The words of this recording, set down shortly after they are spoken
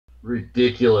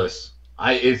Ridiculous.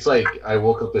 It's like I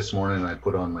woke up this morning and I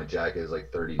put on my jacket. It's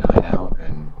like 39 out,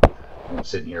 and I'm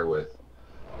sitting here with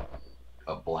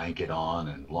a blanket on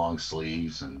and long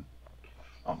sleeves, and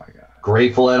Oh my God.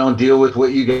 grateful I don't deal with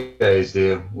what you guys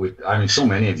do. With I mean, so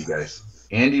many of you guys.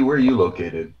 Andy, where are you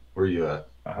located? Where are you at?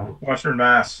 Western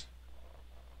Mass.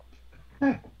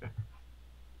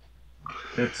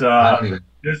 It's I don't even.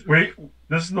 this we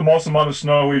this is the most amount of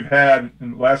snow we've had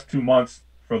in the last 2 months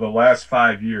for the last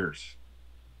 5 years.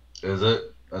 Is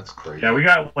it? That's Yeah, we crazy.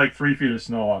 got like 3 feet of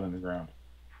snow out on the ground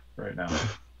right now.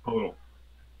 Total.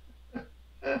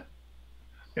 I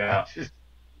Yeah. just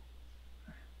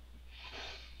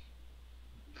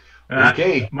And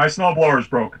okay. my snowblower is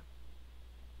broken.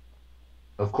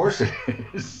 Of course it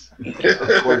is.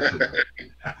 Of course it is.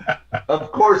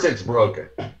 Of course it's broken.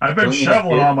 I've been Don't you have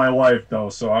shoveling all kids? my life though,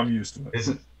 so I'm used to it.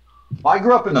 Isn't Well, I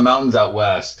grew up in the mountains out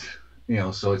west,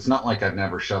 so it's not like I've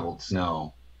never shoveled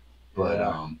snow. But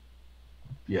Yeah.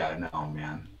 yeah, no,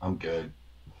 man, I'm good.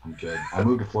 I'm good. I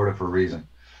moved to Florida for a reason.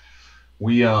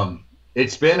 We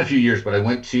It's been a few years, but I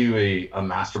went to a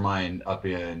mastermind up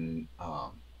in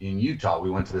Utah.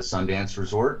 We went to the Sundance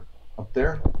Resort up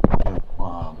there,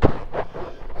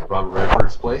 Robert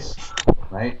Redford's place,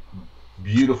 right?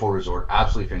 Beautiful resort,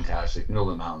 absolutely fantastic. Middle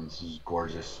of the mountains, it was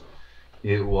gorgeous.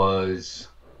 It was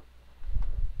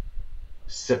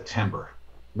September,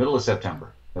 middle of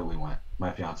September that we went,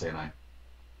 my fiance and I.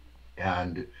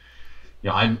 And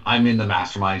I'm in the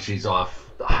mastermind. She's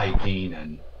off hiking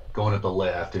and going up the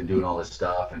lift and doing all this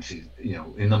stuff. And she's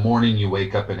in the morning you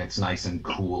wake up and it's nice and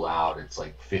cool out. It's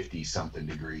like 50 something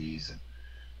degrees and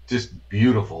just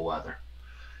beautiful weather.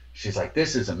 She's like,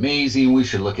 "This is amazing. We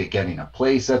should look at getting a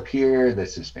place up here.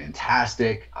 This is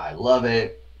fantastic. I love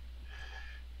it."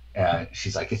 And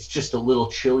she's like, "It's just a little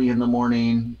chilly in the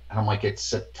morning." And I'm like, "It's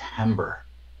September."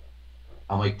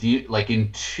 I'm like, "Do you like in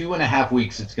 2.5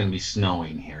 weeks it's going to be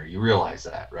snowing here? You realize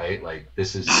that, right? Like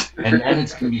this is, and then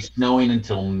it's going to be snowing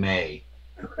until May,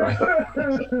 right?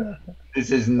 This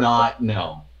is not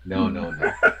no, no, no,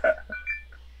 no.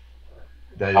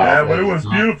 Yeah, but That it is was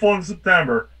not. beautiful in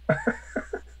September.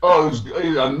 Oh, it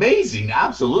was amazing.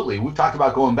 Absolutely. We've talked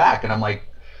about going back, and I'm like,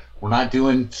 we're not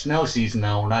doing snow season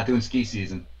now. We're not doing ski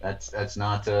season. That's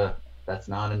not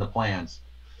in the plans.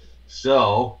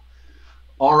 So,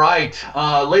 all right,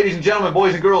 ladies and gentlemen,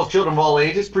 boys and girls, children of all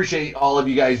ages, appreciate all of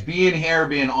you guys being here,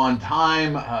 being on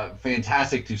time.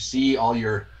 Fantastic to see all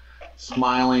your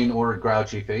smiling or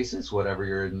grouchy faces, whatever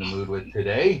you're in the mood with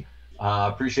today.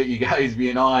 Appreciate you guys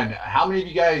being on. How many of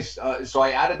you guys? So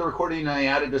I added the recording and I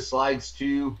added the slides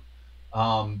to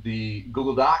the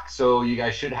Google Doc, so you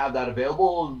guys should have that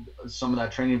available. Some of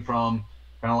that training from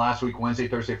kind of last week, Wednesday,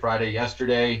 Thursday, Friday,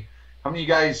 yesterday. How many of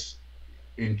you guys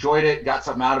enjoyed it, got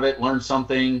something out of it, learned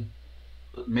something,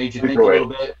 made you think a Enjoy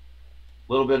it.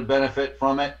 little bit of benefit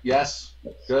from it? Yes?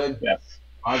 Good? Yes.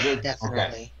 Positive? Okay.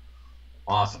 Definitely.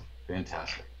 Awesome.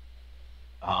 Fantastic.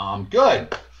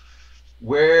 Good.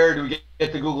 Where do we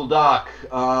get the Google Doc?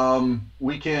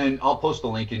 I'll post the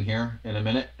link in here in a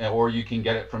minute, or you can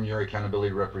get it from your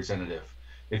accountability representative.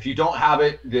 If you don't have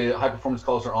it, the high performance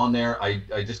calls are on there.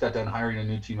 I just got done hiring a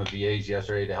new team of VAs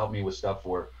yesterday to help me with stuff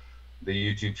for the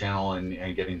YouTube channel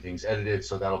and getting things edited.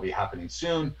 So that'll be happening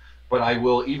soon. But I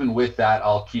will, even with that,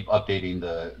 I'll keep updating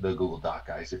the Google Doc,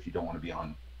 guys, if you don't want to be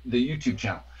on the YouTube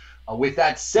channel. With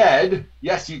that said,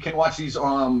 yes, you can watch these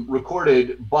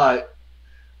recorded, but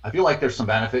I feel like there's some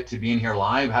benefit to being here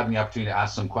live, having the opportunity to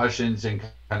ask some questions and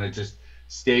kind of just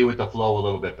stay with the flow a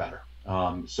little bit better.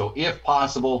 So if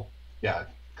possible, yeah,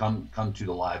 come to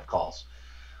the live calls.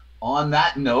 On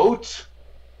that note,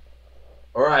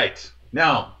 all right.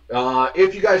 Now,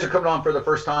 if you guys are coming on for the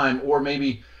first time, or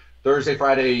maybe Thursday,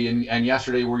 Friday, and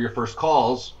yesterday were your first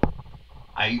calls,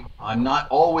 I'm not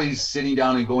always sitting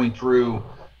down and going through,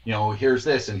 here's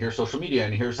this and here's social media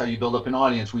and here's how you build up an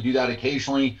audience. We do that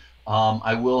occasionally.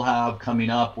 I will have coming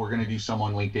up, we're going to do some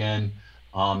on LinkedIn,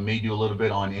 may do a little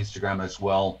bit on Instagram as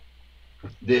well.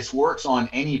 This works on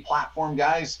any platform,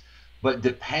 guys, but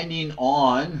depending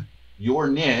on your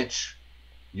niche,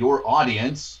 your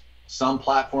audience, some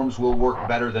platforms will work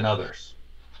better than others,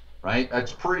 right?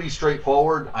 That's pretty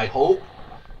straightforward. I hope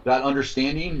that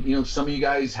understanding, some of you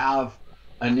guys have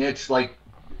a niche like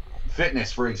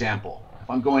fitness, for example. If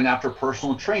I'm going after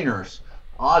personal trainers,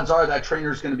 odds are that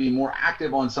trainer is going to be more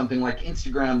active on something like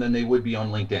Instagram than they would be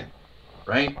on LinkedIn,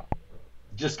 right?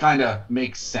 Just kind of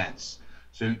makes sense.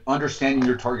 So understanding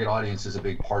your target audience is a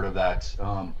big part of that.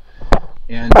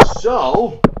 And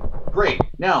so, great.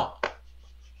 Now,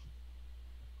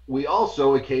 we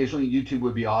also occasionally, YouTube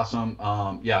would be awesome.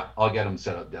 Yeah, I'll get them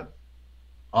set up, Deb.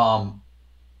 Um,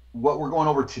 what we're going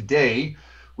over today,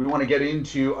 we want to get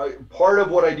into part of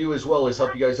what I do as well is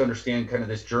help you guys understand kind of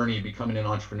this journey of becoming an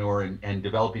entrepreneur and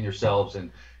developing yourselves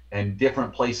and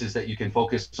different places that you can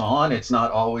focus on. It's not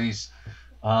always,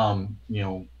 you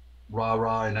know, rah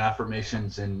rah and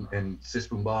affirmations and sis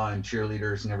boom bah and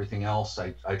cheerleaders and everything else.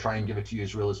 I try and give it to you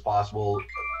as real as possible.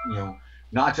 You know,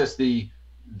 not just the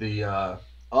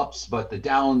ups, but the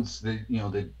downs,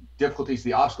 the difficulties,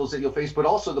 the obstacles that you'll face, but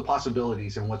also the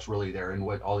possibilities and what's really there and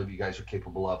what all of you guys are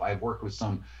capable of. I've worked with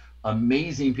some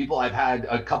amazing people. I've had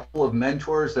a couple of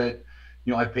mentors that,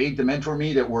 you know, I paid to mentor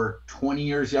me that were 20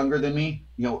 years younger than me,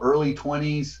 you know, early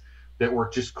 20s, that were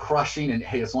just crushing. And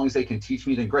hey, as long as they can teach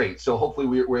me, then great. So hopefully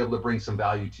we're able to bring some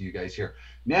value to you guys here.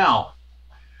 Now,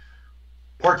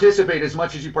 participate as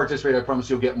much as you participate. I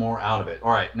promise you'll get more out of it.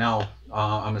 All right, now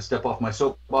I'm gonna step off my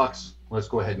soapbox. Let's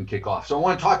go ahead and kick off. So I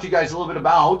want to talk to you guys a little bit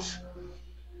about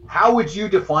how would you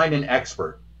define an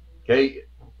expert? Okay,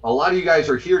 a lot of you guys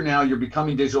are here now. You're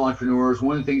becoming digital entrepreneurs.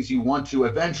 One of the things you want to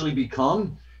eventually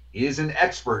become is an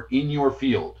expert in your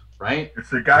field, right? It's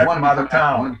the guy from out of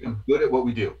town. I want to become good at what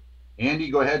we do. Andy,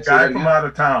 go ahead. Guy from out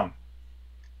of town.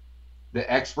 The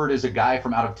expert is a guy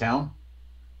from out of town.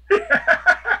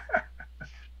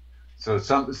 So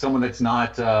someone that's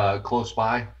not close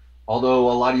by.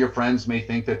 Although a lot of your friends may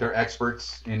think that they're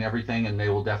experts in everything, and they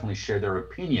will definitely share their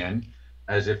opinion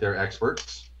as if they're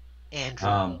experts.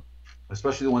 Andrew.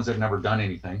 Especially the ones that have never done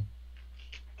anything.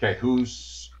 Okay,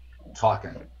 who's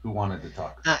talking? Who wanted to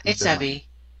talk? It's Evie.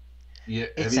 Yeah,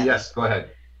 It's Evie, yes, go ahead.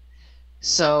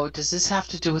 So does this have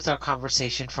to do with our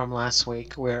conversation from last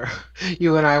week where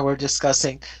you and I were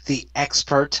discussing the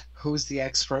expert? Who's the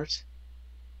expert?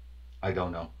 I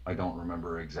don't know. I don't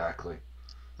remember exactly.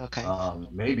 Okay.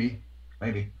 Maybe.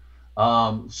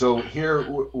 So here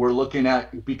we're looking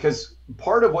at, because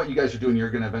part of what you guys are doing,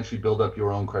 you're going to eventually build up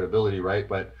your own credibility, right?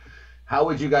 But how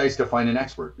would you guys define an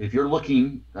expert? If you're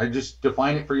looking, I just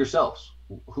define it for yourselves.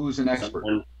 Who's an expert?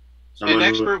 An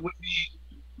expert would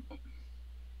be,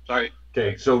 sorry.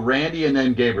 Okay, so Randy and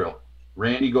then Gabriel.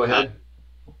 Randy, go ahead.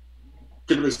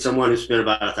 Typically someone who spent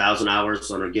about 1,000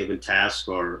 hours on a given task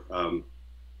or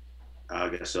I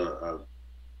guess a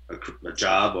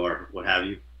job or what have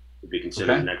you would be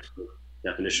considered an expert,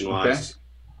 definition-wise.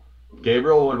 Okay.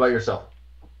 Gabriel, what about yourself?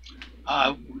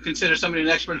 Consider somebody an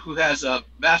expert who has a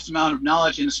vast amount of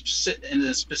knowledge in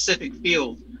a specific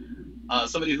field.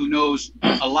 Somebody who knows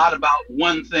a lot about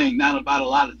one thing, not about a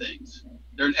lot of things.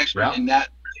 They're an expert in that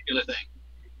particular thing.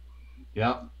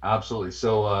 Yeah, absolutely.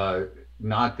 So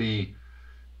not the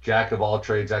jack of all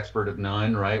trades, expert of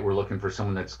none, right? We're looking for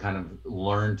someone that's kind of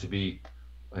learned to be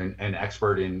an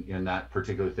expert in that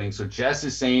particular thing. So Jess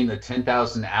is saying that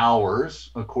 10,000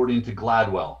 hours, according to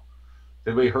Gladwell.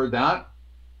 Have anybody heard that?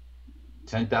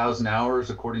 10,000 hours,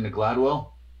 according to Gladwell?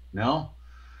 No?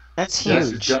 That's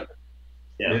huge.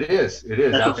 It is.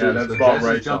 Absolutely. So Jess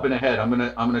is jumping ahead. I'm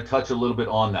gonna touch a little bit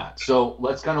on that. So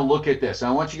let's kind of look at this.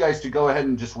 I want you guys to go ahead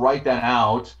and just write that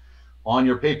out on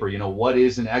your paper. You know, what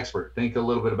is an expert? Think a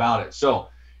little bit about it. So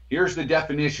here's the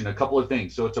definition, a couple of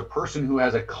things. So it's a person who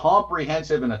has a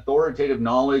comprehensive and authoritative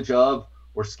knowledge of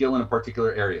or skill in a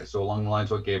particular area. So along the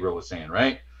lines of what Gabriel was saying,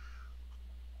 right?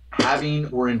 Having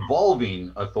or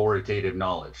involving authoritative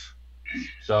knowledge.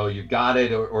 So you've got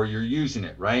it or you're using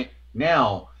it, right?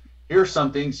 Now, here's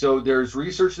something. So there's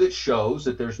research that shows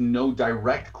that there's no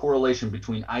direct correlation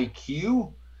between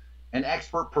IQ and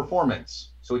expert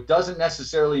performance. So it doesn't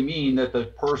necessarily mean that the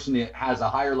person that has a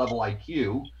higher level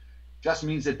IQ just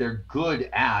means that they're good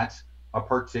at a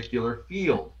particular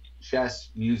field: chess,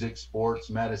 music, sports,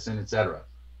 medicine, etc.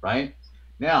 Right?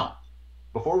 Now,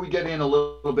 before we get in a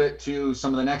little bit to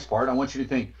some of the next part, I want you to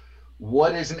think,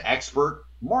 what is an expert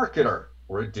marketer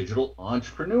or a digital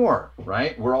entrepreneur,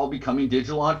 right? We're all becoming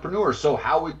digital entrepreneurs. So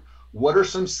what are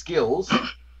some skills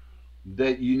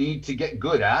that you need to get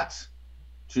good at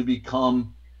to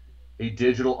become a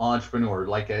digital entrepreneur,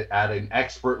 like at an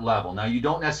expert level? Now, you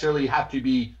don't necessarily have to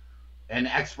be an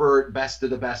expert, best of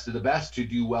the best of the best to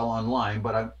do well online,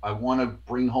 but I want to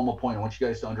bring home a point. I want you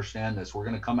guys to understand this. We're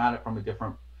going to come at it from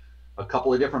a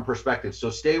couple of different perspectives. So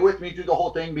stay with me through the whole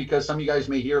thing, because some of you guys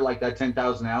may hear like that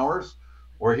 10,000 hours,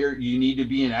 or here you need to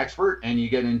be an expert and you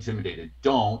get intimidated.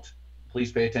 Don't.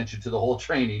 Please pay attention to the whole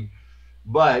training.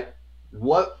 But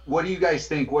what do you guys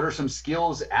think? What are some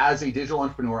skills as a digital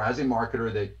entrepreneur, as a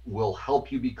marketer, that will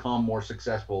help you become more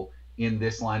successful in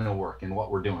this line of work and what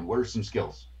we're doing? What are some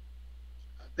skills?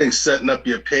 I think setting up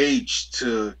your page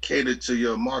to cater to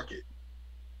your market.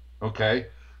 Okay.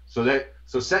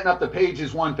 So setting up the page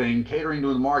is one thing, catering to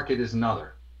the market is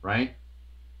another, right?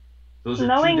 Those are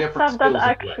knowing two different stuff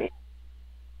skills.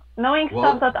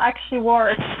 Stuff that actually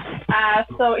works.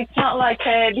 So it's not like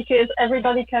because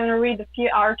everybody can read a few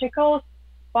articles,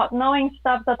 but knowing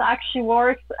stuff that actually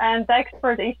works, and the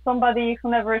expert is somebody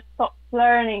who never stops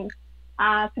learning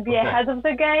to be ahead of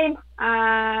the game.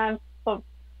 So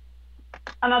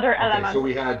another element. So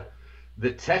we had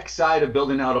the tech side of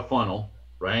building out a funnel,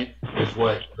 right? Is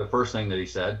what the first thing that he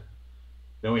said.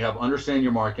 Then we have understand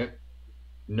your market,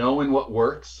 knowing what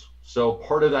works. So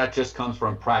part of that just comes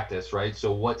from practice, right?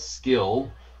 So what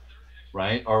skill,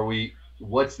 right?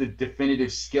 What's the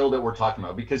definitive skill that we're talking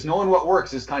about? Because knowing what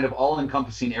works is kind of all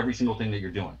encompassing every single thing that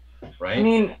you're doing, right? I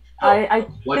mean, so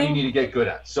what do you need to get good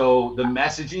at? So the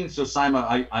messaging, so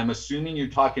Simon, I'm assuming you're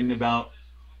talking about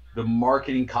the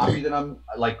marketing copy that I'm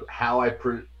like how I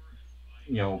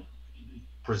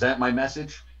present my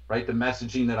message, right? The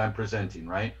messaging that I'm presenting,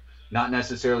 right? Not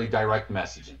necessarily direct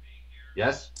messaging.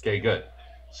 Yes? Okay, good.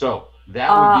 So that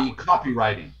would be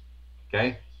copywriting,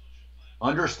 okay?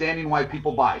 Understanding why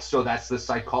people buy. So that's the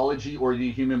psychology or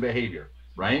the human behavior,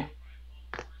 right?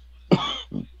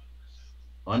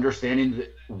 Understanding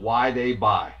why they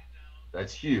buy.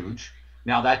 That's huge.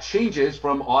 Now that changes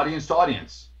from audience to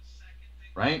audience,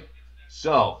 right?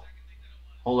 So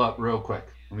hold up real quick.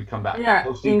 Let me come back. Yeah,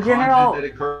 Posting in content general, that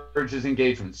encourages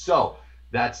engagement. So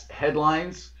that's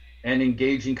headlines and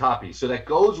engaging copy. So that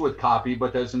goes with copy,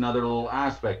 but there's another little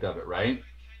aspect of it, right?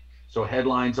 So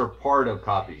headlines are part of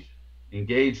copy.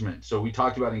 Engagement. So we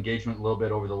talked about engagement a little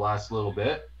bit over the last little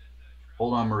bit.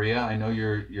 Hold on, Maria. I know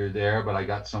you're there, but I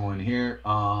got someone here.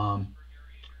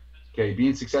 Okay,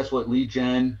 being successful at lead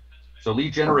gen. So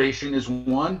lead generation is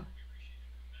one.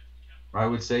 I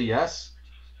would say yes.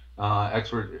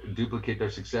 Expert duplicate their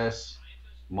success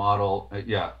model.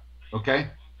 Yeah. Okay.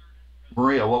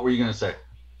 Maria, what were you going to say?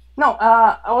 No,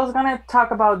 I was going to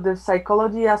talk about the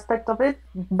psychology aspect of it,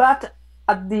 but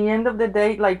at the end of the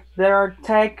day, like there are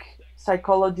tech,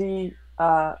 psychology,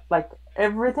 like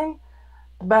everything.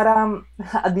 But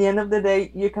at the end of the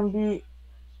day, you can be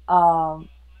a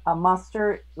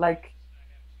master, like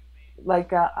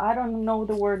I don't know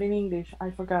the word in English.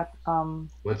 I forgot.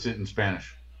 What's it in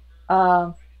Spanish?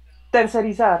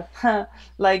 Tercerizar,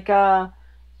 like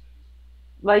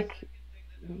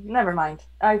never mind.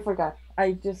 I forgot.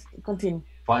 I just continue.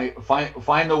 Find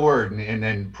the word and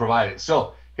then provide it.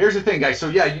 So here's the thing, guys. So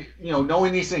yeah, you know,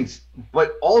 knowing these things,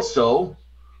 but also,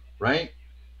 right,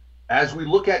 as we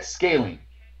look at scaling.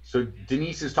 So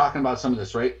Denise is talking about some of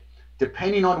this, right?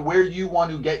 Depending on where you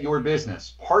want to get your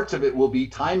business, parts of it will be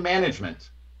time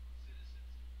management.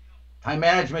 Time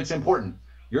management's important.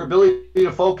 Your ability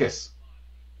to focus.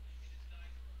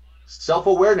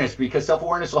 Self-awareness, because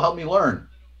self-awareness will help me learn,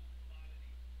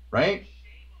 right?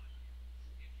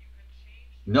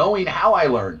 Knowing how I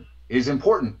learn is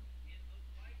important.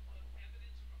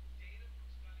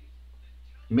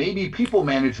 Maybe people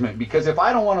management, because if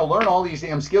I don't want to learn all these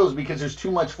damn skills because there's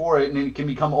too much for it and it can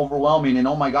become overwhelming and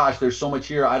oh my gosh, there's so much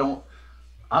here, I'm going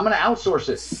to outsource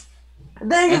it.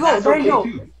 There you go. There you go.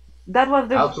 Too. That was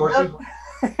the outsourcing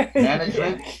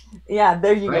management. Yeah,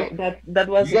 there you go. That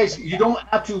was. You guys, you don't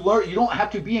have to learn. You don't have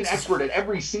to be an expert at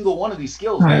every single one of these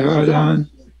skills. Hi, Rodan.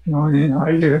 Morning. How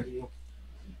are you?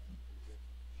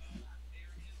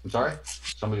 I'm sorry.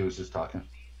 Somebody was just talking.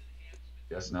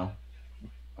 Yes. No.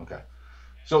 Okay.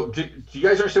 So do you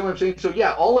guys understand what I'm saying? So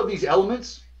yeah, all of these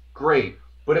elements, great.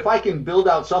 But if I can build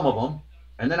out some of them,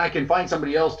 and then I can find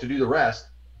somebody else to do the rest,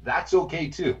 that's okay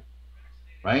too,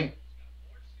 right?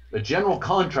 The general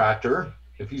contractor,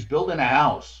 if he's building a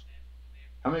house,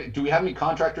 do we have any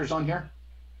contractors on here?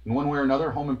 In one way or another,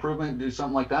 home improvement, do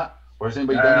something like that? Or has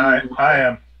anybody done anything? I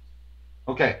am.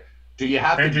 Okay. Do you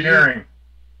have engineering?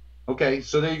 Okay,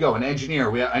 so there you go. An engineer.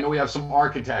 I know we have some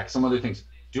architects, some other things.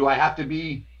 Do I have to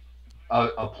be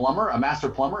a plumber, a master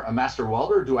plumber, a master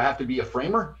welder? Do I have to be a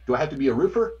framer? Do I have to be a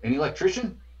roofer, an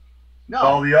electrician? No.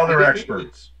 All the other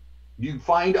experts. You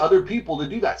find other people to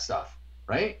do that stuff,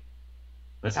 right?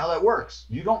 That's how that works.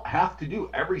 You don't have to do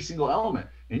every single element,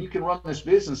 and you can run this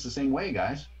business the same way,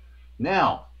 guys.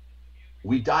 Now,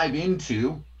 we dive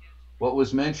into what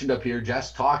was mentioned up here.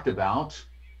 Jess talked about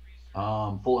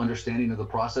full understanding of the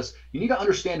process. You need to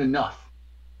understand enough.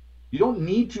 You don't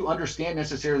need to understand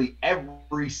necessarily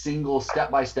every single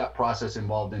step-by-step process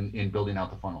involved in building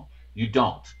out the funnel. You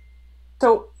don't.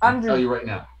 So I'll tell you right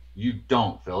now, you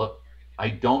don't, Philip. I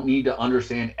don't need to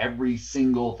understand every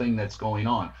single thing that's going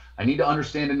on. I need to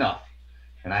understand enough,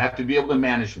 and I have to be able to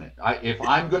manage it. If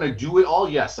I'm going to do it all,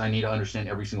 yes, I need to understand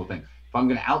every single thing. If I'm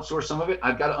going to outsource some of it,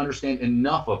 I've got to understand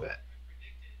enough of it,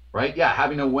 right? Yeah,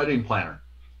 having a wedding planner.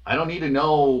 I don't need to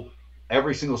know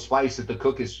every single spice that the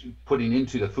cook is putting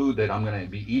into the food that I'm going to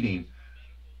be eating.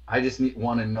 I just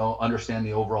want to understand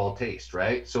the overall taste,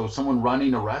 right? So someone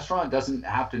running a restaurant doesn't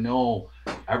have to know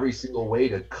every single way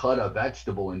to cut a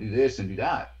vegetable and do this and do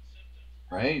that,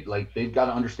 right? Like they've got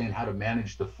to understand how to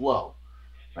manage the flow,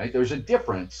 right? There's a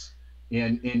difference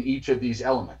in each of these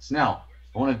elements. Now,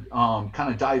 I want to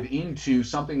kind of dive into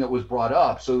something that was brought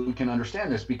up so we can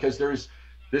understand this, because there's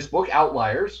this book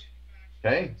Outliers.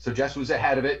 Okay, so Jess was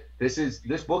ahead of it.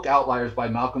 This book Outliers by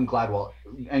Malcolm Gladwell.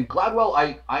 And Gladwell,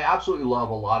 I absolutely love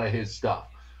a lot of his stuff,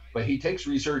 but he takes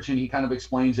research and he kind of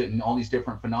explains it and all these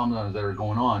different phenomena that are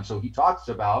going on. So he talks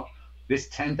about this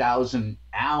 10,000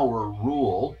 hour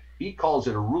rule. He calls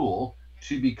it a rule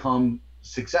to become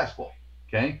successful.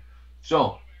 Okay,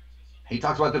 so he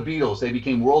talks about the Beatles. They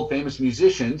became world famous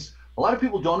musicians. A lot of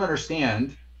people don't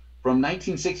understand. From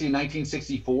 1960 to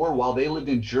 1964, while they lived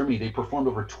in Germany, they performed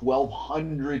over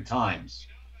 1,200 times,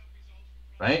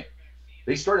 right?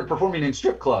 They started performing in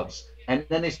strip clubs, and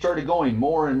then they started going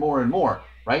more and more and more,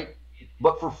 right?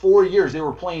 But for 4 years, they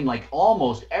were playing like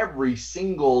almost every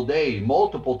single day,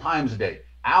 multiple times a day,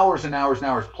 hours and hours and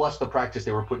hours, plus the practice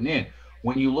they were putting in.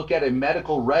 When you look at a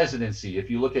medical residency, if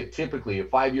you look at typically a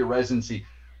 5-year residency,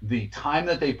 the time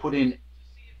that they put in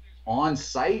on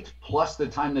site plus the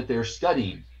time that they're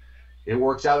studying, it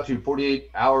works out to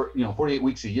 48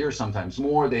 weeks a year, sometimes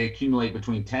more. They accumulate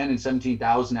between 10 and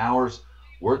 17,000 hours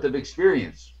worth of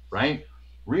experience, right?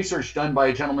 Research done by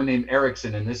a gentleman named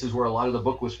Erickson, and this is where a lot of the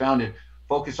book was founded,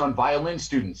 focused on violin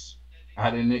students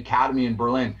at an academy in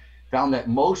Berlin, found that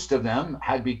most of them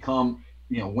had become,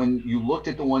 when you looked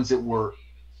at the ones that were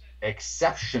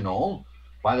exceptional,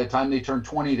 by the time they turned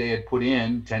 20, they had put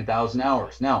in 10,000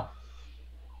 hours. Now,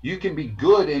 you can be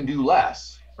good and do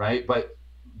less, right? But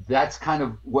that's kind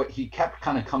of what he kept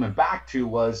kind of coming back to,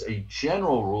 was a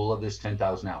general rule of this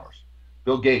 10,000 hours.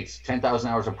 Bill Gates, 10,000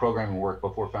 hours of programming work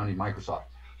before founding Microsoft.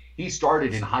 He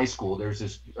started in high school. There's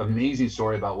this amazing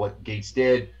story about what Gates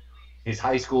did. His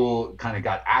high school kind of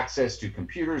got access to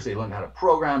computers. They learned how to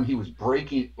program. He was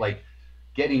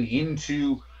getting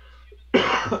into,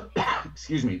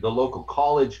 the local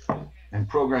college and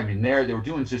programming there. They were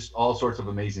doing just all sorts of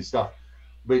amazing stuff.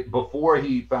 But before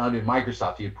he founded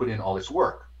Microsoft, he had put in all this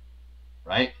work.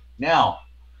 Right? Now,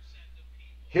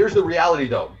 here's the reality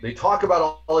though. They talk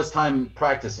about all this time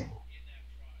practicing.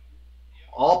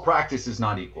 All practice is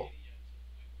not equal.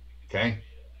 Okay?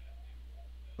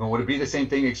 And would it be the same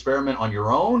thing, experiment on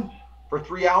your own for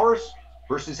 3 hours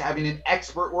versus having an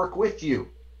expert work with you?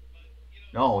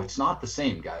 No, it's not the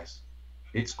same, guys.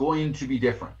 It's going to be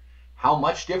different. How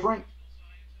much different?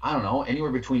 I don't know,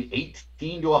 anywhere between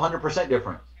 18 to 100%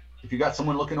 different if you got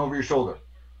someone looking over your shoulder.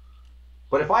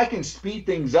 But if I can speed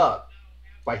things up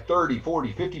by 30,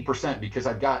 40, 50% because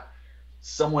I've got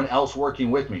someone else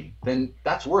working with me, then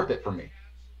that's worth it for me,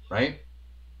 right?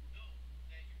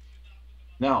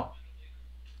 Now,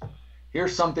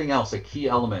 here's something else, a key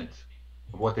element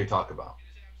of what they talk about.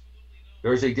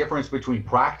 There's a difference between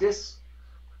practice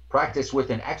with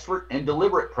an expert, and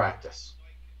deliberate practice.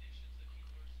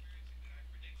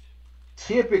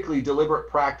 Typically, deliberate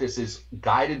practice is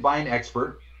guided by an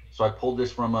expert. So I pulled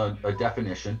this from a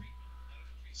definition.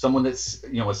 Someone that's,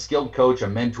 a skilled coach, a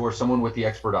mentor, someone with the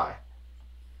expert eye.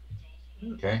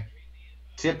 Okay.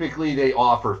 Typically, they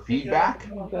offer feedback.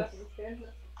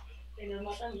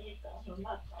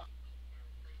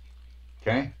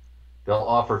 Okay. They'll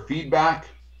offer feedback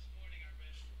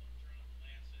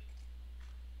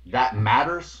that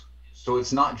matters. So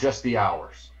it's not just the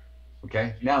hours.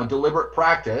 Okay. Now, deliberate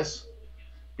practice,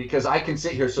 because I can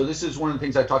sit here. So this is one of the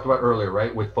things I talked about earlier,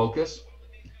 right? With focus.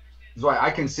 This is why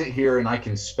I can sit here and I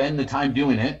can spend the time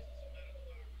doing it,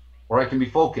 or I can be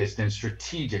focused and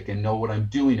strategic and know what I'm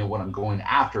doing and what I'm going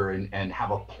after, and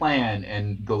have a plan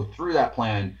and go through that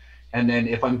plan. And then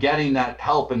if I'm getting that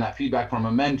help and that feedback from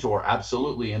a mentor,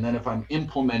 absolutely. And then if I'm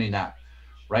implementing that,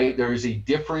 right? There is a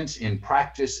difference in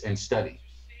practice and study.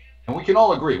 And we can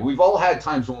all agree. We've all had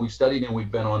times when we've studied and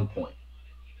we've been on point.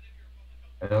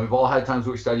 And then we've all had times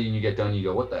where we study and you get done and you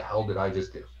go, what the hell did I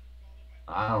just do?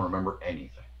 I don't remember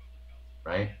anything,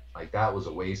 right? Like that was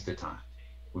a waste of time.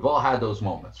 We've all had those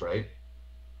moments, right?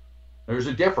 There's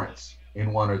a difference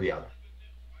in one or the other.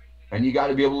 And you got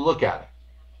to be able to look at it.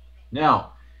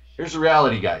 Now, here's the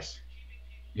reality, guys.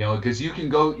 Because you can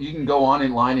go on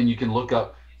in line and you can look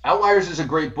up. Outliers is a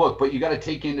great book, but you got to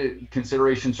take into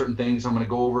consideration certain things. I'm going to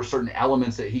go over certain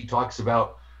elements that he talks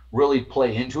about really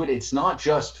play into it. It's not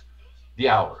just the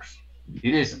hours.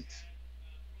 It isn't.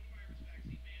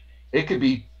 It could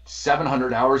be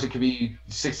 700 hours. It could be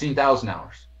 16,000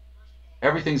 hours.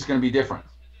 Everything's going to be different.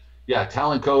 Yeah,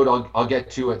 Talent Code, I'll get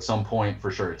to at some point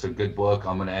for sure. It's a good book.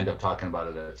 I'm going to end up talking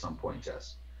about it at some point,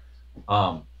 Jess.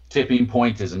 Tipping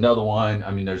Point is another one.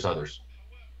 I mean, there's others.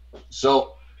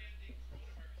 So,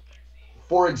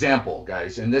 for example,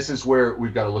 guys, and this is where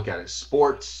we've got to look at it.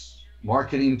 Sports,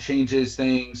 marketing changes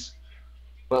things.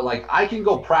 But like I can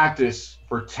go practice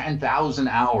for 10,000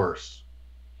 hours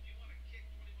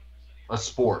a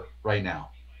sport right now.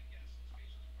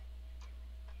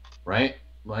 Right?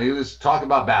 Like, let's talk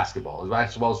about basketball.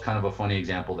 Basketball is kind of a funny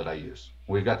example that I use.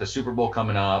 We've got the Super Bowl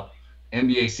coming up.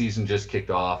 NBA season just kicked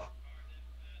off.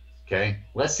 Okay.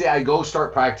 Let's say I go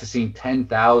start practicing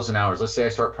 10,000 hours. Let's say I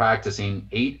start practicing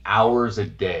 8 hours a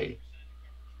day.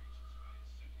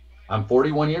 I'm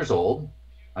 41 years old.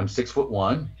 I'm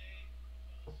 6'1".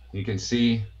 You can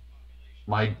see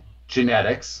my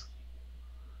genetics.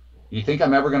 You think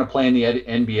I'm ever going to play in the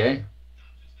NBA?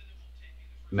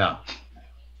 No.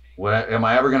 Am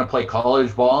I ever going to play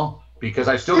college ball? Because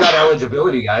I've still got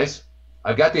eligibility, guys.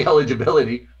 I've got the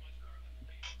eligibility,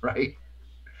 right?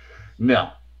 No,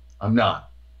 I'm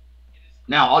not.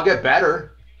 Now I'll get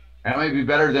better. I might be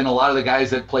better than a lot of the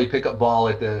guys that play pickup ball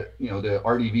at the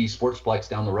RDV Sportsplex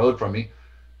down the road from me.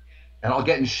 And I'll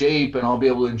get in shape and I'll be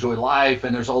able to enjoy life.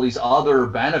 And there's all these other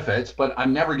benefits, but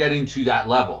I'm never getting to that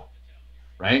level,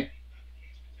 right?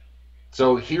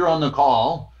 So here on the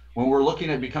call, when we're looking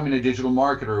at becoming a digital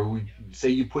marketer, we say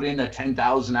you put in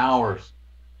 10,000 hours,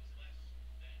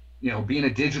 being a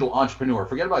digital entrepreneur.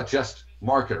 Forget about just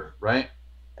marketer, right?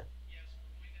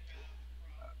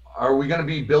 Are we going to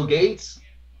be Bill Gates?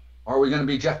 Are we going to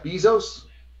be Jeff Bezos?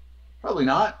 Probably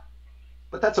not,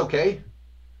 but that's okay.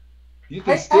 You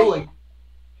can I disagree.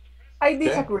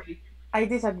 Okay. I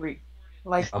disagree.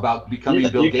 Like about becoming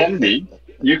Bill Gates.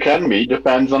 You can be.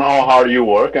 Depends on how hard you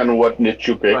work and what niche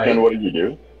you pick and what you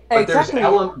do. But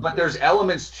there's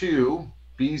elements to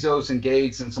Bezos and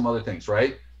Gates and some other things,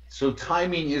 right? So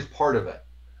timing is part of it.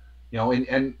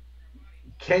 And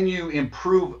can you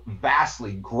improve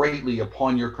vastly, greatly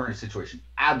upon your current situation?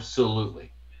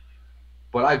 Absolutely.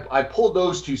 But I pulled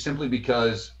those two simply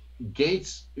because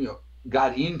Gates,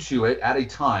 got into it at a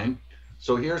time.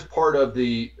 So here's part of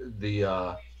the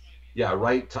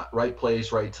right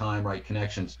place, right time, right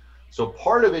connections. So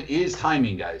part of it is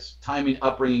timing, guys. Timing,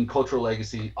 upbringing, cultural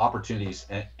legacy, opportunities,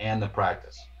 and the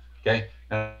practice. Okay,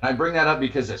 and I bring that up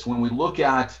because when we look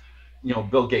at,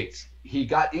 Bill Gates, he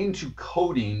got into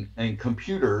coding and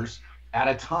computers at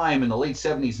a time in the late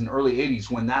 70s and early 80s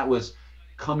when that was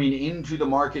coming into the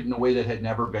market in a way that had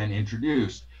never been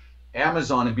introduced.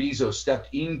 Amazon and Bezos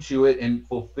stepped into it and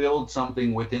fulfilled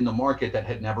something within the market that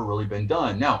had never really been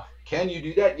done. Now, can you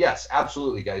do that? Yes,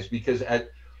 absolutely, guys, because at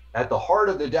the heart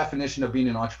of the definition of being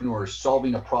an entrepreneur is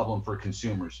solving a problem for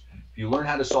consumers. If you learn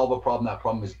how to solve a problem, that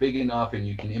problem is big enough and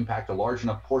you can impact a large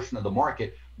enough portion of the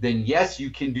market, then yes, you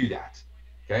can do that.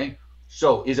 Okay.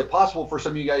 So is it possible for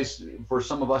some of you guys, for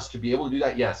some of us to be able to do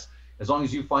that? Yes. As long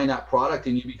as you find that product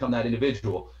and you become that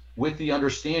individual with the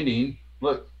understanding,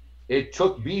 look, it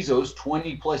took Bezos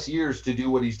 20 plus years to do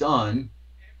what he's done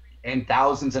and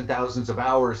thousands of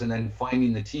hours and then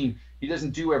finding the team. He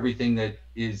doesn't do everything that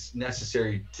is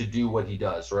necessary to do what he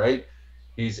does, right?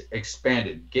 He's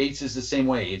expanded. Gates is the same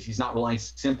way. He's not relying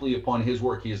simply upon his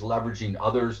work. He is leveraging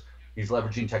others. He's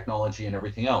leveraging technology and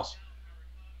everything else.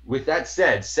 With that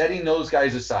said, setting those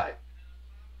guys aside,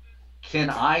 can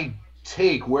I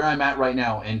take where I'm at right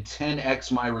now and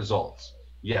 10x my results?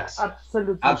 Yes.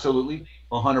 Absolutely. Absolutely.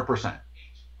 100%.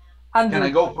 Can I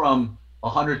go from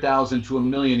 100,000 to $1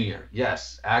 million a year?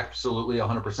 Yes, absolutely.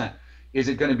 100%. Is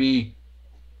it going to be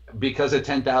because of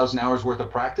 10,000 hours worth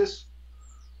of practice?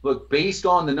 Look, based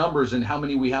on the numbers and how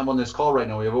many we have on this call right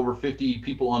now, we have over 50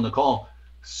 people on the call.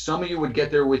 Some of you would get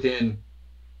there within,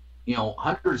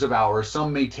 hundreds of hours.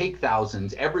 Some may take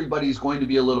thousands. Everybody's going to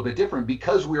be a little bit different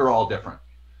because we're all different,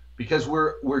 because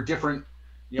we're different,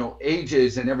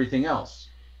 ages and everything else,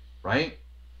 right?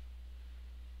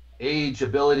 Age,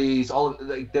 abilities,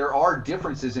 there are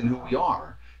differences in who we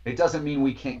are. It doesn't mean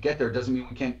we can't get there. It doesn't mean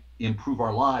we can't improve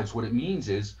our lives. What it means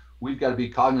is we've got to be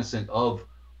cognizant of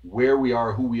where we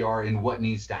are, who we are, and what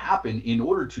needs to happen in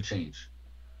order to change.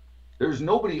 There's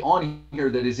nobody on here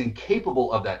that is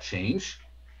incapable of that change.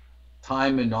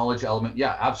 Time and knowledge element.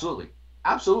 Yeah, absolutely.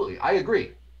 Absolutely. I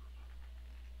agree.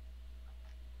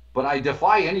 But I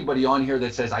defy anybody on here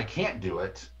that says I can't do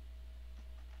it.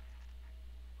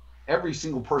 Every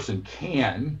single person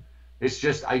can. It's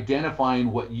just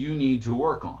identifying what you need to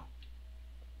work on.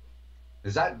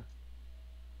 Is that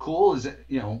cool? Is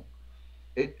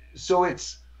it, so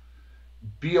it's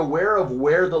be aware of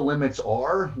where the limits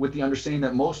are with the understanding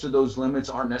that most of those limits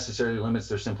aren't necessarily limits.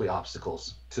 They're simply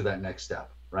obstacles to that next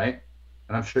step. Right.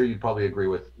 And I'm sure you'd probably agree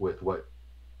with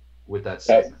that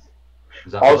statement.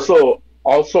 Does that also, work?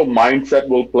 Also, mindset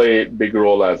will play a big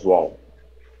role as well.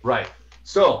 Right.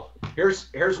 So here's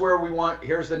where we want,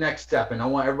 here's the next step. And I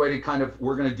want everybody to kind of,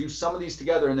 we're going to do some of these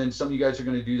together, and then some of you guys are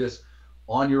going to do this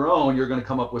on your own. You're going to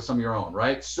come up with some of your own,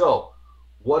 right? So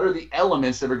what are the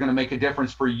elements that are going to make a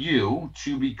difference for you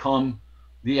to become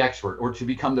the expert or to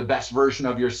become the best version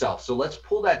of yourself? So let's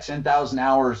pull that 10,000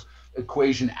 hours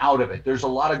equation out of it. There's a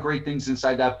lot of great things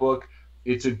inside that book.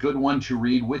 It's a good one to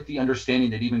read with the understanding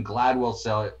that even Gladwell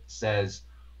says,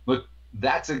 look,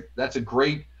 that's a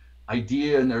great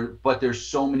idea, and but there's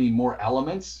so many more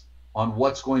elements on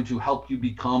what's going to help you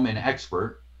become an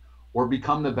expert or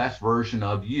become the best version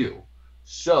of you.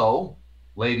 So,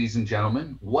 ladies and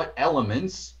gentlemen, what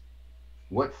elements,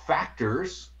 what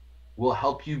factors will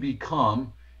help you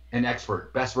become an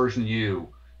expert, best version of you,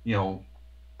 you know,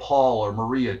 Paul or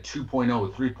Maria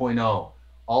 2.0, 3.0,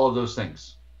 all of those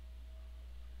things.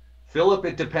 Philip,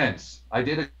 it depends. I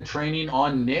did a training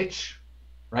on niche,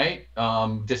 right?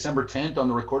 December 10th on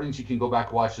the recordings. You can go back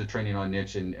and watch the training on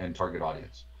niche and target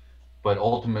audience. But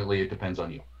ultimately, it depends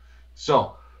on you.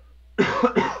 So,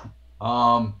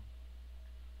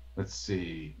 let's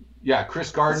see. Yeah,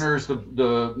 Chris Gardner's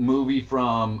the movie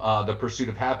from The Pursuit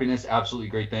of Happiness. Absolutely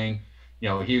great thing. You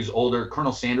know, he was older.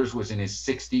 Colonel Sanders was in his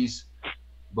 60s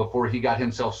before he got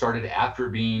himself started after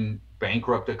being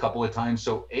bankrupt a couple of times.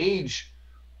 So age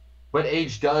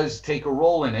does take a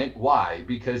role in it. Why?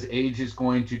 Because age is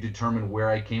going to determine where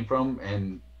I came from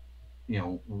and, you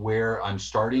know, where I'm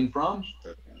starting from.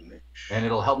 And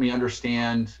it'll help me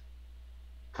understand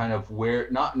kind of where,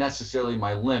 not necessarily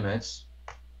my limits,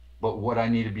 but what I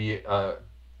need to be,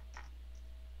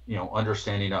 you know,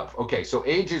 understanding of. Okay, so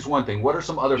age is one thing. What are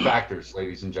some other factors,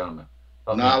 ladies and gentlemen?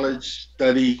 Knowledge,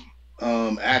 study,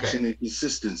 action, and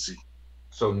consistency.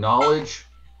 So knowledge,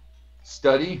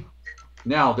 study.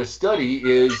 Now, the study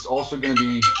is also going to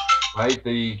be, right,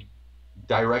 the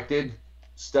directed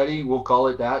study, we'll call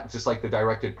it that, just like the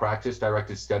directed practice,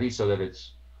 directed study, so that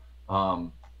it's,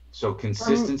 so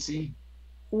consistency.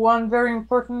 One very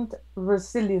important,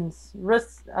 resilience.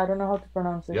 I don't know how to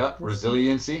pronounce it. Yeah,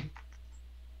 resiliency.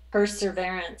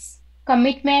 Perseverance.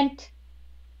 Commitment.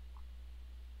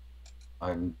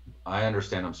 I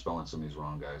understand I'm spelling some of these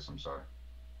wrong, guys. I'm sorry.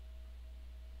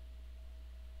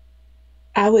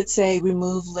 I would say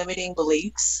remove limiting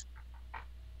beliefs.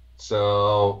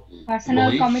 So personal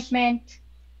beliefs. Commitment.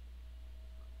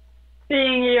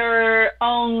 Being your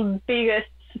own biggest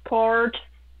support.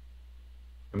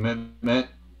 Commitment.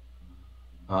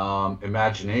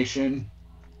 Imagination.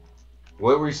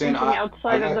 What were you saying? Thinking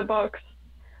outside of the box.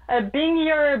 Being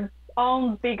your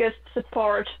own biggest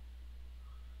support.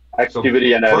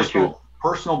 Activity and attitude.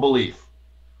 Personal belief.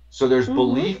 So there's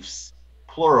beliefs,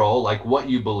 plural, like what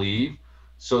you believe.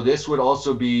 So this would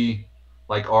also be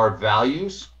like our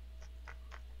values,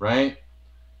 right?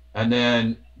 And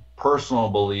then personal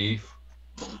belief,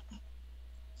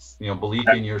 you know, belief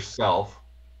in yourself.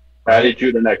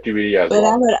 Attitude and activity as well. But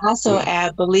I would also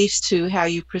add beliefs to how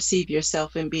you perceive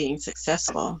yourself in being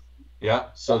successful. Yeah,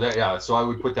 so that, yeah, so I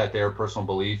would put that there, personal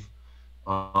belief.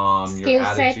 Your Skill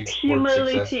attitude, set.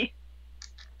 Humility.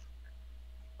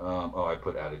 Oh, I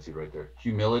put attitude right there.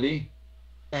 Humility.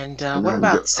 And what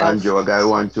about self? Andrew, I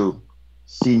want to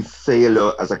see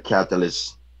failure as a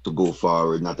catalyst to go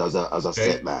forward, not as a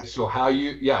setback. So how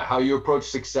you approach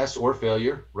success or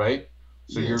failure, right?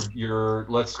 So your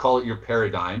let's call it your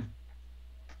paradigm.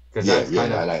 Because I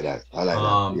like that. I like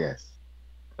that. Yes.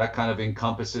 That kind of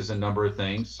encompasses a number of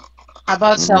things. How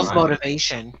about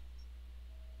self-motivation?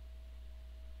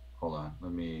 Hold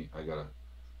on,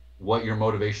 what your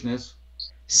motivation is?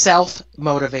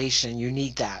 Self-motivation. You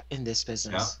need that in this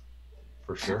business. Yeah,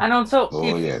 for sure. And also,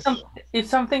 if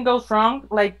something goes wrong,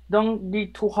 like don't be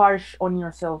too harsh on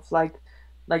yourself. Like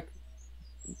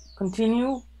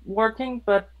continue working,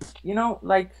 but you know,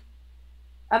 like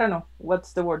I don't know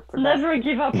what's the word for that. Never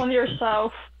give up on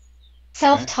yourself.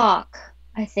 Self-talk.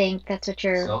 I think that's what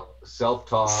you're.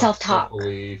 Self-talk.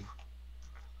 Self-belief.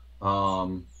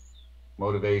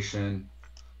 Motivation.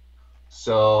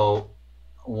 So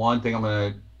one thing I'm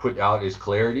going to put out is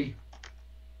clarity.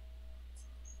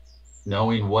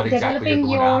 Knowing what exactly you're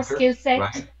going after. Skill set.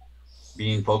 Right?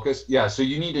 Being focused. Yeah, so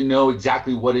you need to know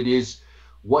exactly what it is,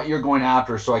 what you're going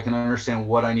after, so I can understand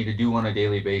what I need to do on a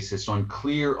daily basis. So I'm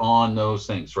clear on those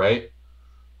things, right?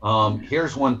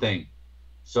 Here's one thing.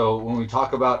 So when we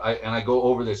talk about, I go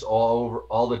over this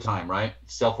all the time, right?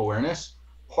 Self-awareness.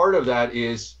 Part of that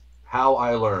is how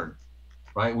I learn,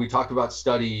 right? We talked about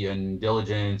study and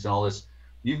diligence and all this.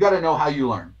 You've got to know how you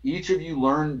learn. Each of you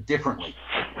learn differently,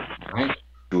 right?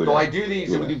 So I do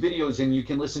these, and we do videos, and you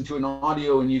can listen to an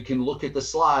audio, and you can look at the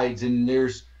slides, and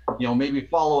there's, you know, maybe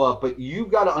follow up, but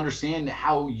you've got to understand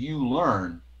how you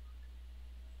learn.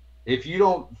 If you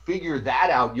don't figure that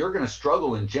out, you're going to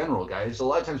struggle in general, guys. A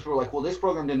lot of times people are like, well, this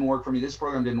program didn't work for me. This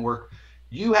program didn't work.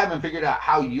 You haven't figured out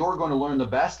how you're going to learn the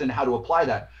best and how to apply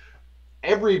that.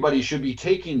 Everybody should be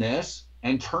taking this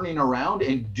and turning around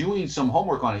and doing some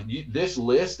homework on it. This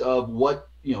list of what,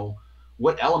 you know,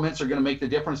 what elements are going to make the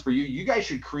difference for you. You guys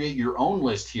should create your own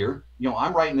list here. You know,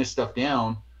 I'm writing this stuff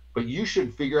down, but you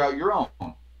should figure out your own.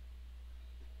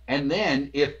 And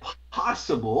then if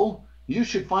possible, you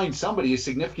should find somebody, a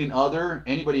significant other,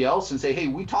 anybody else, and say, hey,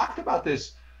 we talked about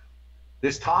this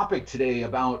topic today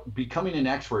about becoming an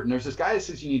expert. And there's this guy that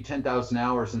says you need 10,000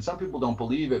 hours, and some people don't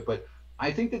believe it, but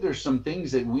I think that there's some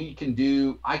things that we can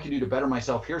do, I can do to better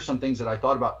myself. Here's some things that I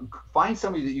thought about. Find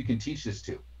somebody that you can teach this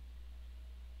to,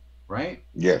 right?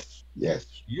 Yes, yes.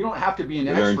 You don't have to be an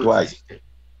Learn expert. twice.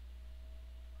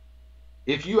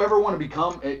 If you ever want to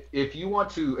become, if you want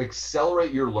to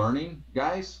accelerate your learning,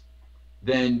 guys,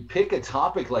 then pick a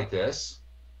topic like this.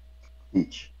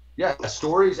 Teach. Yeah,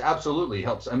 stories absolutely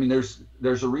helps. I mean,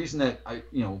 there's a reason that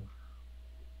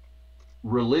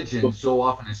religion so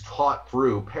often is taught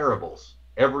through parables.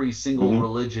 Every single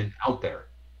religion out there,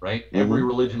 right? Every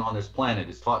religion on this planet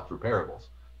is taught through parables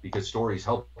because stories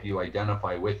help you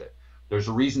identify with it. There's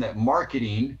a reason that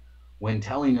marketing, when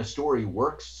telling a story,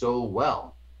 works so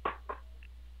well.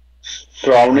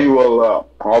 Surrounding will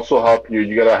also help you.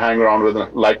 You gotta hang around with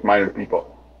like-minded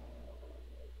people.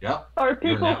 Yeah. Or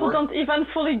people who don't even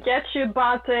fully get you,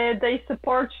 but they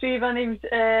support you even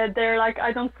if they're like,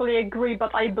 I don't fully agree,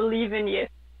 but I believe in you.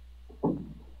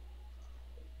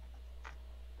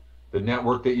 The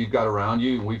network that you've got around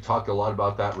you, and we've talked a lot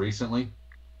about that recently.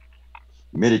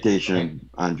 Meditation,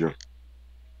 Andrew.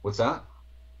 What's that?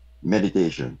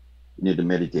 Meditation. You need to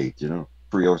meditate, you know,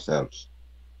 free ourselves.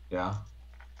 Yeah.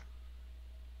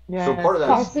 Yeah. So part of that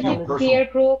positive peer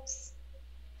groups.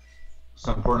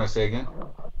 Sampurna, say again.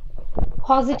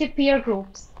 Positive peer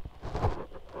groups.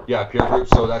 Yeah, peer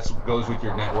groups. So that goes with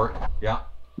your network. Yeah.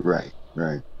 Right,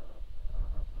 right.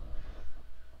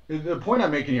 The point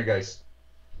I'm making here, guys,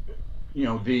 you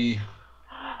know, Nobody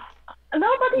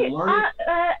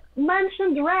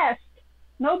mentioned rest.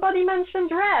 Nobody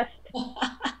mentioned rest.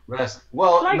 Rest.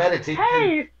 Well, like, meditation,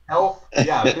 hey, health,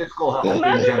 yeah, physical health.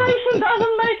 Meditation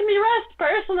doesn't make me rest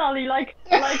personally. Like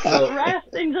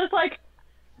rest in just like,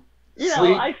 you know,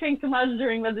 sleep. I think too much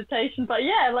during meditation, but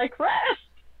yeah, like rest.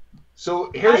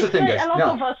 So here's the thing, guys. A lot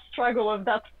of us struggle with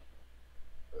that.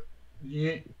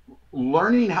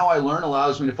 Learning how I learn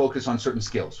allows me to focus on certain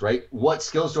skills, right? What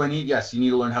skills do I need? Yes, you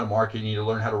need to learn how to market. You need to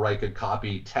learn how to write good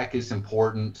copy. Tech is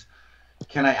important.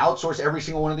 Can I outsource every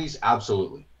single one of these?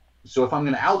 Absolutely. So if I'm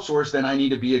going to outsource, then I need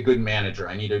to be a good manager.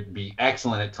 I need to be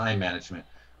excellent at time management.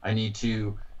 I need to,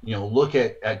 you know, look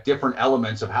at different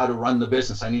elements of how to run the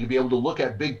business. I need to be able to look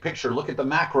at big picture, look at the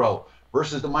macro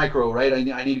versus the micro, right?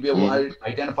 I need to be able to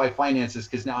identify finances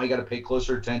because now I got to pay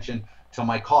closer attention to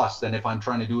my costs than if I'm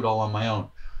trying to do it all on my own.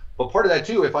 But part of that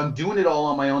too, if I'm doing it all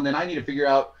on my own, then I need to figure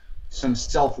out some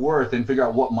self-worth and figure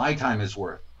out what my time is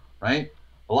worth, right?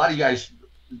 A lot of you guys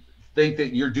think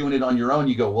that you're doing it on your own.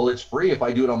 You go, well, it's free if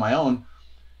I do it on my own.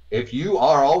 If you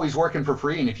are always working for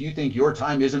free and if you think your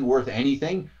time isn't worth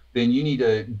anything, then you need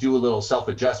to do a little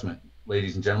self-adjustment,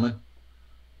 ladies and gentlemen,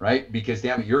 right? Because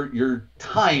damn it, your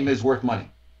time is worth money.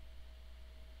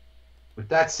 With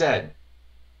that said,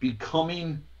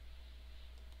 becoming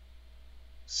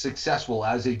successful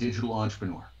as a digital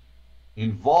entrepreneur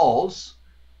involves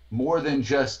more than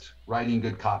just writing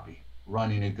good copy,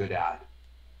 running a good ad.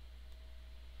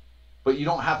 But you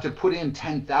don't have to put in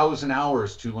 10,000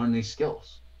 hours to learn these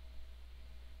skills.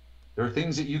 There are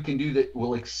things that you can do that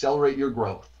will accelerate your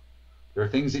growth. There are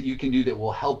things that you can do that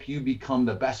will help you become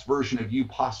the best version of you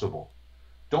possible.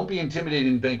 Don't be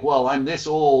intimidated and think, well, I'm this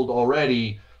old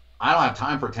already. I don't have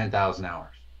time for 10,000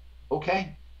 hours.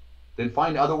 Okay, then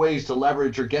find other ways to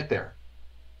leverage or get there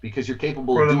because you're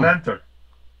capable of doing it. For the mentor.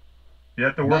 You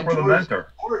have to work with a mentor.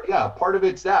 Part of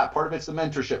it's that. Part of it's the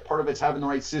mentorship. Part of it's having the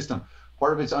right system.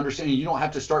 Part of it's understanding you don't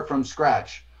have to start from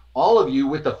scratch. All of you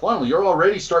with the funnel, you're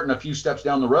already starting a few steps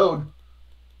down the road.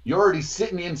 You're already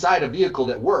sitting inside a vehicle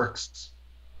that works.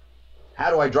 How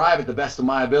do I drive at the best of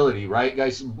my ability, right,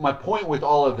 guys? My point with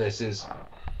all of this is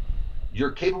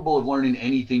you're capable of learning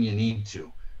anything you need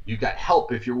to. You've got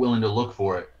help if you're willing to look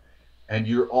for it. And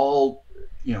you're all,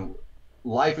 you know,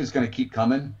 life is going to keep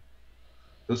coming.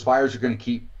 Those fires are going to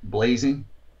keep blazing.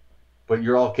 But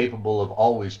you're all capable of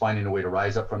always finding a way to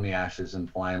rise up from the ashes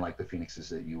and flying like the phoenixes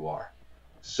that you are.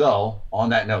 So on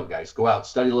that note, guys, go out,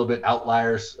 study a little bit.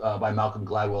 Outliers by Malcolm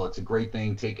Gladwell. It's a great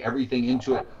thing. Take everything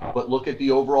into it, but look at the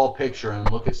overall picture and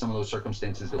look at some of those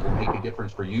circumstances that will make a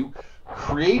difference for you.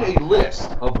 Create a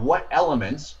list of what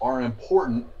elements are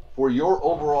important for your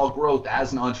overall growth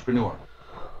as an entrepreneur.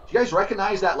 Do you guys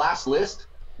recognize that last list?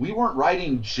 We weren't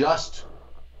writing just,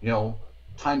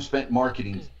 time spent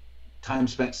marketing, time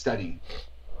spent studying.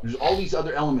 There's all these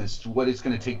other elements to what it's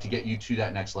going to take to get you to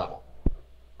that next level,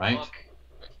 right?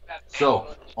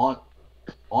 So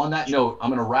on that note, I'm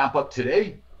going to wrap up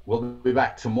today. We'll be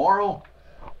back tomorrow.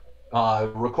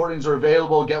 Recordings are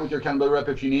available. Get with your accountability rep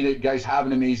if you need it. Guys, have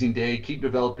an amazing day. Keep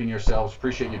developing yourselves.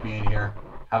 Appreciate you being here.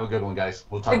 Have a good one, guys.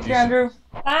 We'll talk to you soon.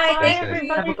 Bye. Thanks, Everybody.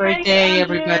 Have a great day,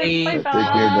 everybody. Take care,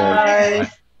 guys.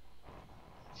 Bye.